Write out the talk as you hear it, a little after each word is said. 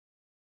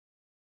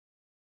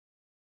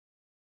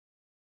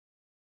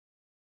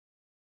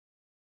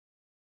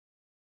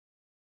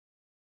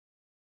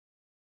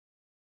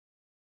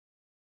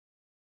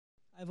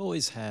I've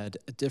always had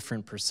a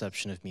different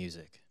perception of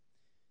music,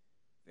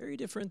 very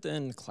different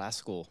than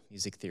classical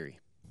music theory.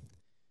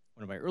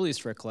 One of my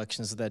earliest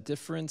recollections of that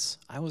difference,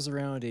 I was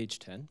around age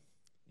 10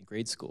 in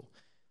grade school.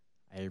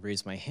 I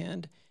raised my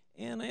hand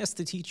and I asked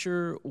the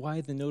teacher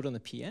why the note on the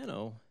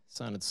piano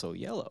sounded so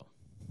yellow.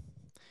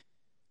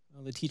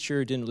 Well, the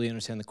teacher didn't really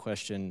understand the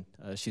question.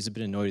 She's a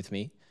bit annoyed with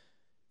me.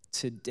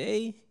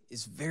 Today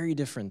is very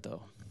different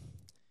though.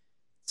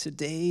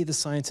 Today, the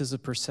sciences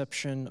of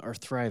perception are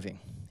thriving,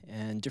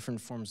 and different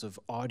forms of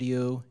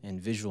audio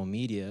and visual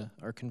media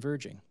are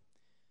converging.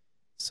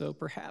 So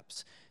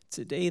perhaps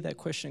today that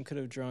question could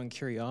have drawn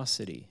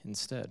curiosity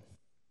instead.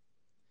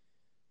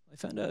 I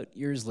found out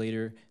years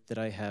later that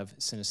I have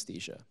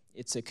synesthesia.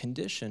 It's a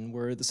condition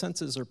where the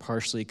senses are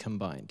partially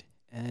combined,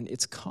 and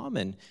it's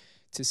common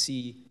to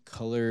see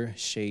color,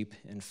 shape,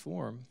 and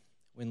form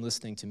when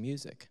listening to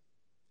music.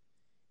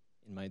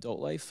 In my adult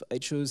life, I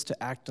chose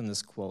to act on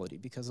this quality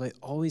because I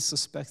always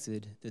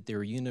suspected that there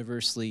were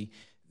universally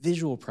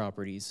visual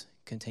properties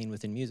contained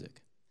within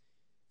music.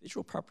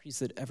 Visual properties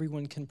that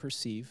everyone can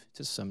perceive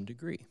to some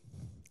degree.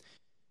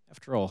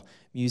 After all,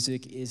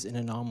 music is an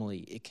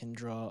anomaly. It can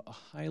draw a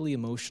highly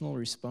emotional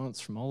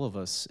response from all of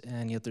us,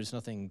 and yet there's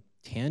nothing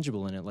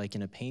tangible in it like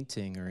in a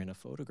painting or in a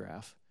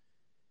photograph.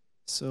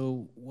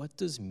 So what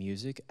does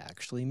music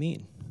actually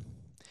mean?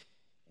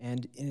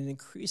 And in an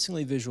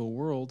increasingly visual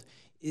world,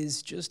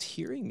 is just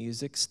hearing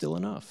music still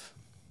enough?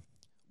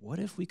 What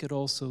if we could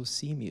also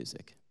see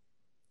music?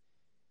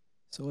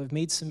 So I've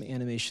made some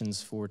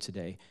animations for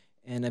today,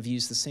 and I've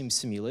used the same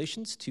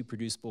simulations to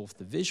produce both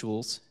the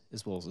visuals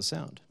as well as the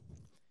sound.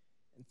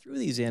 And through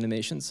these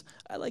animations,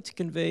 I like to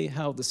convey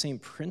how the same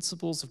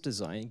principles of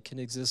design can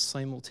exist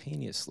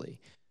simultaneously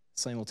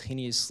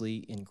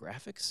in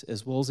graphics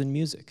as well as in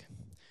music.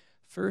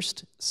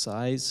 First,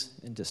 size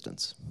and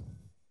distance.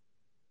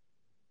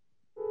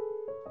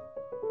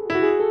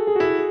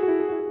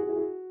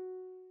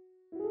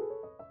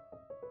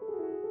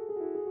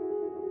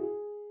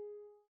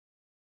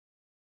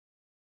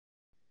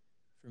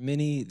 For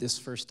many, this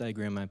first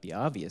diagram might be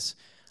obvious.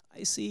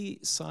 I see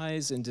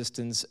size and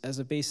distance as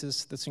a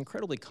basis that's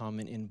incredibly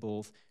common in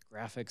both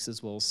graphics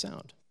as well as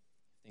sound.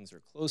 If things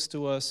are close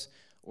to us,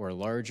 or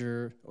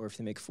larger, or if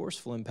they make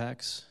forceful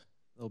impacts,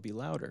 they'll be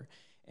louder.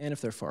 And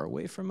if they're far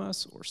away from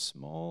us, or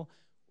small,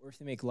 or if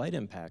they make light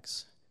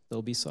impacts,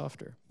 they'll be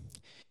softer.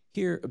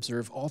 Here,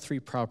 observe all three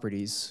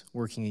properties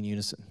working in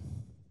unison.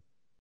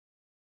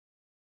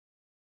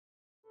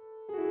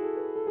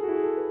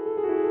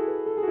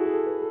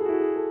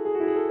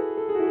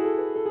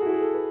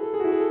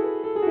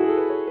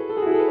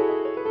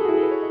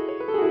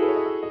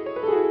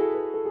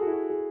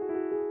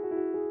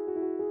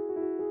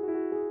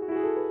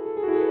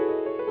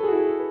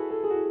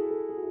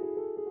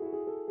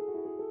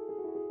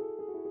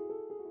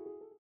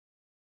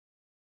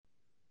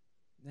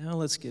 Now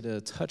let's get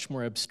a touch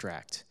more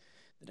abstract.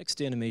 The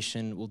next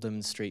animation will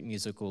demonstrate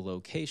musical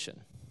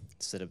location.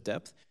 Instead of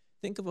depth,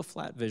 think of a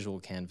flat visual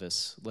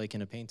canvas, like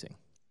in a painting.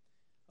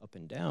 Up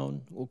and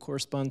down will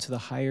correspond to the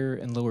higher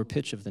and lower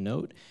pitch of the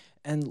note,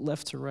 and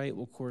left to right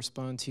will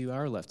correspond to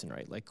our left and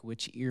right, like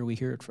which ear we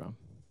hear it from.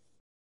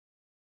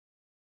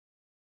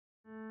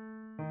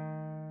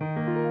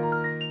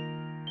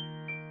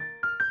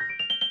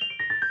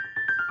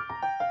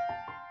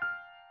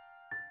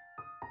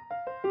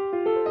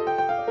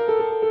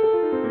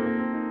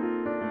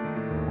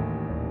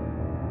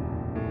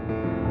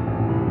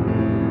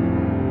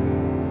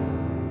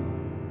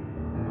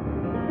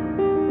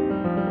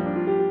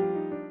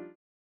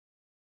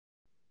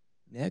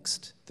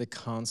 Next, the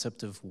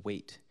concept of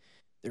weight.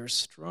 There are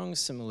strong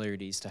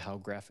similarities to how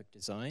graphic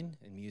design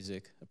and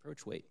music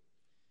approach weight.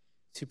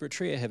 To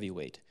portray a heavy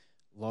weight,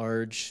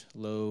 large,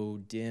 low,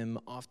 dim,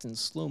 often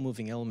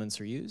slow-moving elements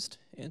are used,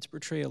 and to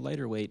portray a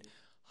lighter weight,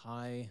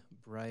 high,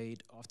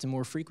 bright, often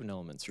more frequent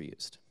elements are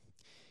used.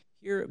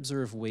 Here,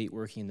 observe weight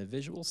working in the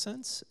visual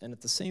sense, and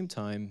at the same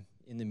time,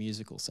 in the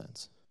musical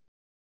sense.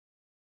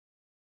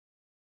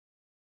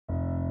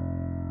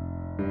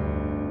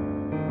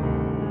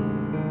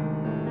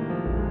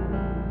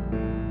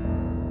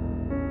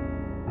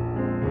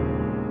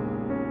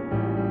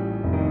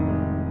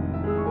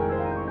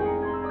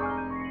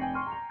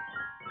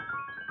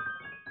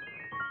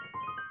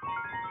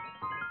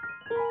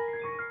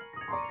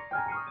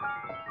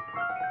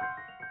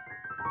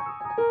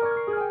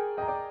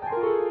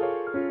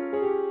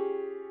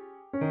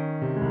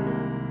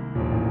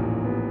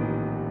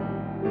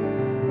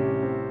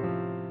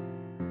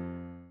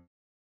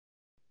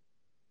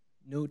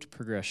 Note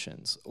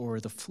progressions, or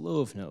the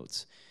flow of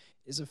notes,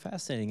 is a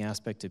fascinating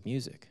aspect of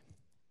music.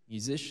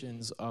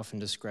 Musicians often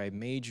describe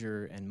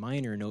major and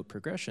minor note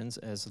progressions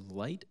as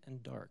light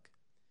and dark.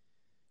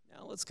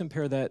 Now let's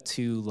compare that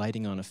to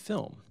lighting on a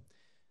film.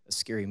 A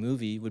scary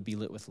movie would be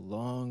lit with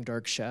long,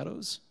 dark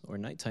shadows, or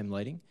nighttime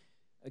lighting.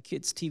 A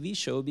kid's TV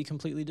show would be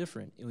completely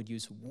different. It would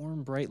use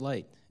warm, bright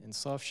light and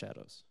soft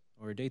shadows,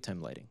 or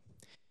daytime lighting.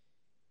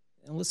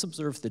 And let's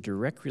observe the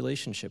direct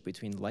relationship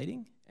between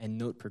lighting and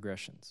note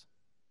progressions.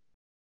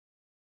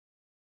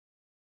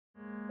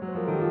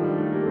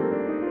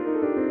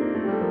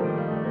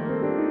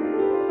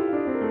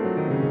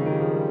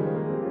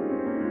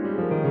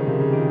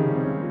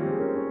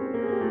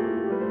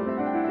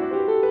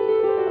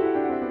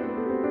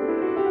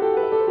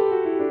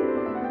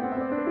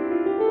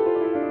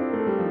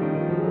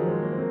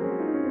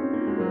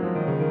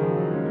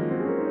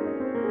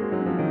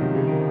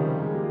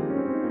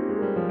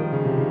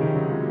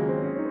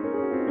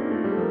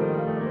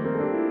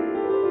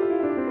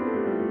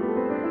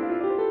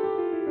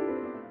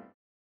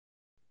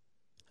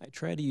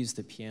 try to use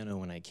the piano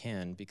when I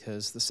can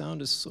because the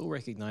sound is so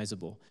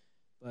recognizable.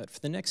 But for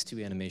the next two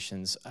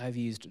animations, I've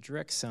used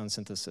direct sound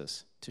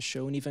synthesis to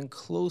show an even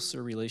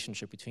closer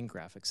relationship between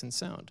graphics and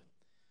sound.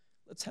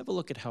 Let's have a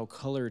look at how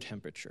color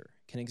temperature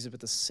can exhibit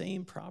the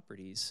same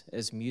properties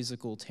as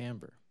musical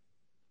timbre.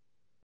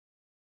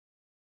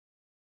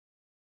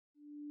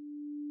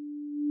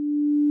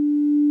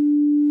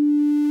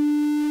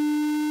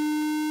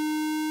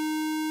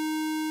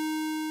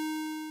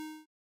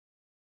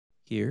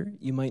 Here,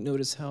 you might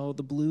notice how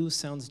the blue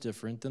sounds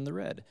different than the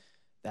red.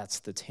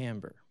 That's the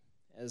timbre.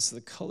 As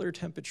the color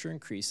temperature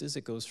increases,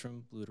 it goes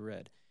from blue to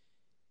red.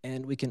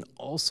 And we can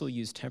also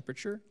use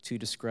temperature to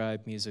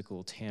describe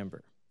musical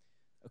timbre.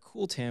 A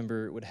cool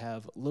timbre would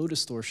have low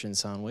distortion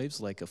sound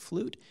waves like a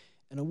flute,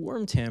 and a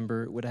warm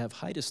timbre would have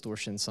high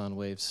distortion sound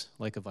waves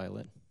like a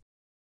violin.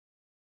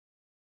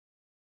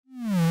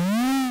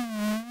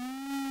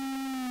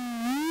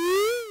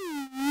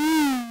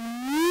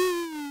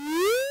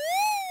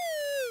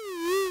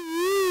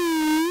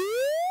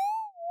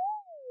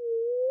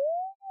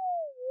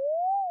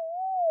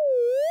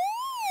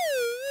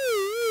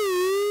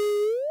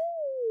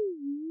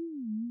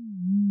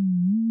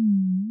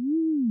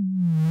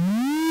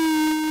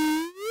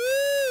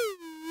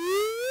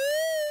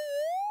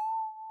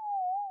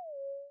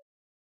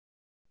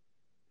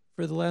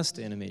 For the last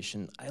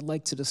animation, I'd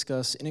like to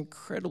discuss an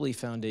incredibly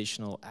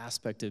foundational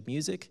aspect of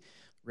music: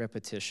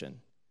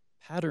 repetition.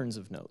 Patterns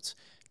of notes,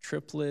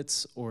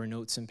 triplets, or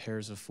notes in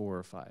pairs of 4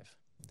 or 5.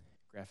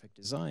 Graphic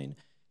design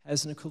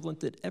has an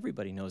equivalent that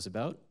everybody knows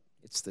about.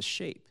 It's the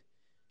shape.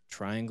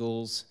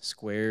 Triangles,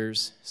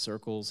 squares,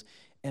 circles,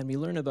 and we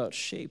learn about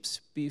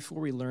shapes before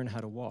we learn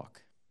how to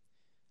walk.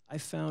 I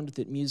found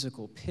that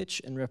musical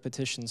pitch and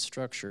repetition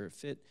structure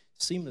fit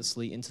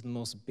seamlessly into the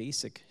most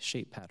basic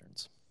shape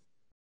patterns.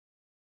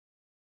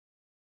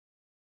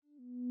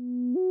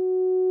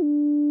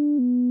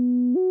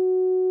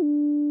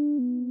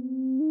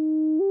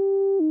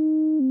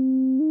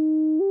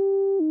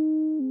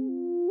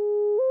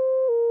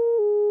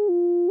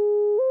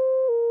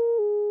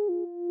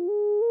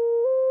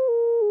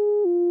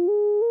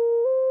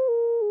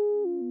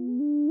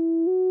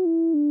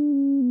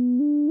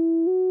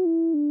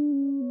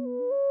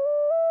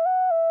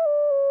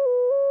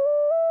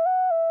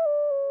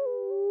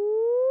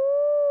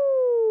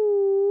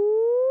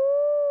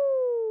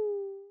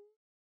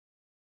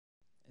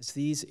 As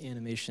these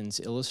animations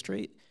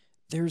illustrate,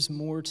 there's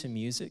more to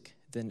music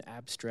than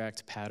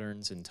abstract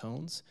patterns and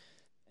tones,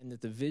 and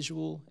that the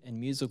visual and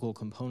musical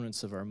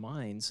components of our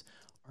minds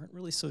aren't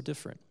really so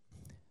different.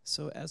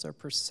 So as our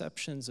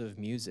perceptions of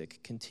music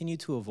continue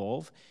to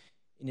evolve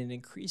in an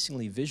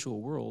increasingly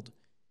visual world,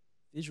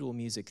 visual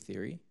music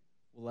theory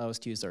will allow us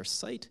to use our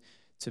sight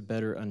to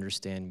better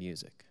understand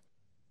music.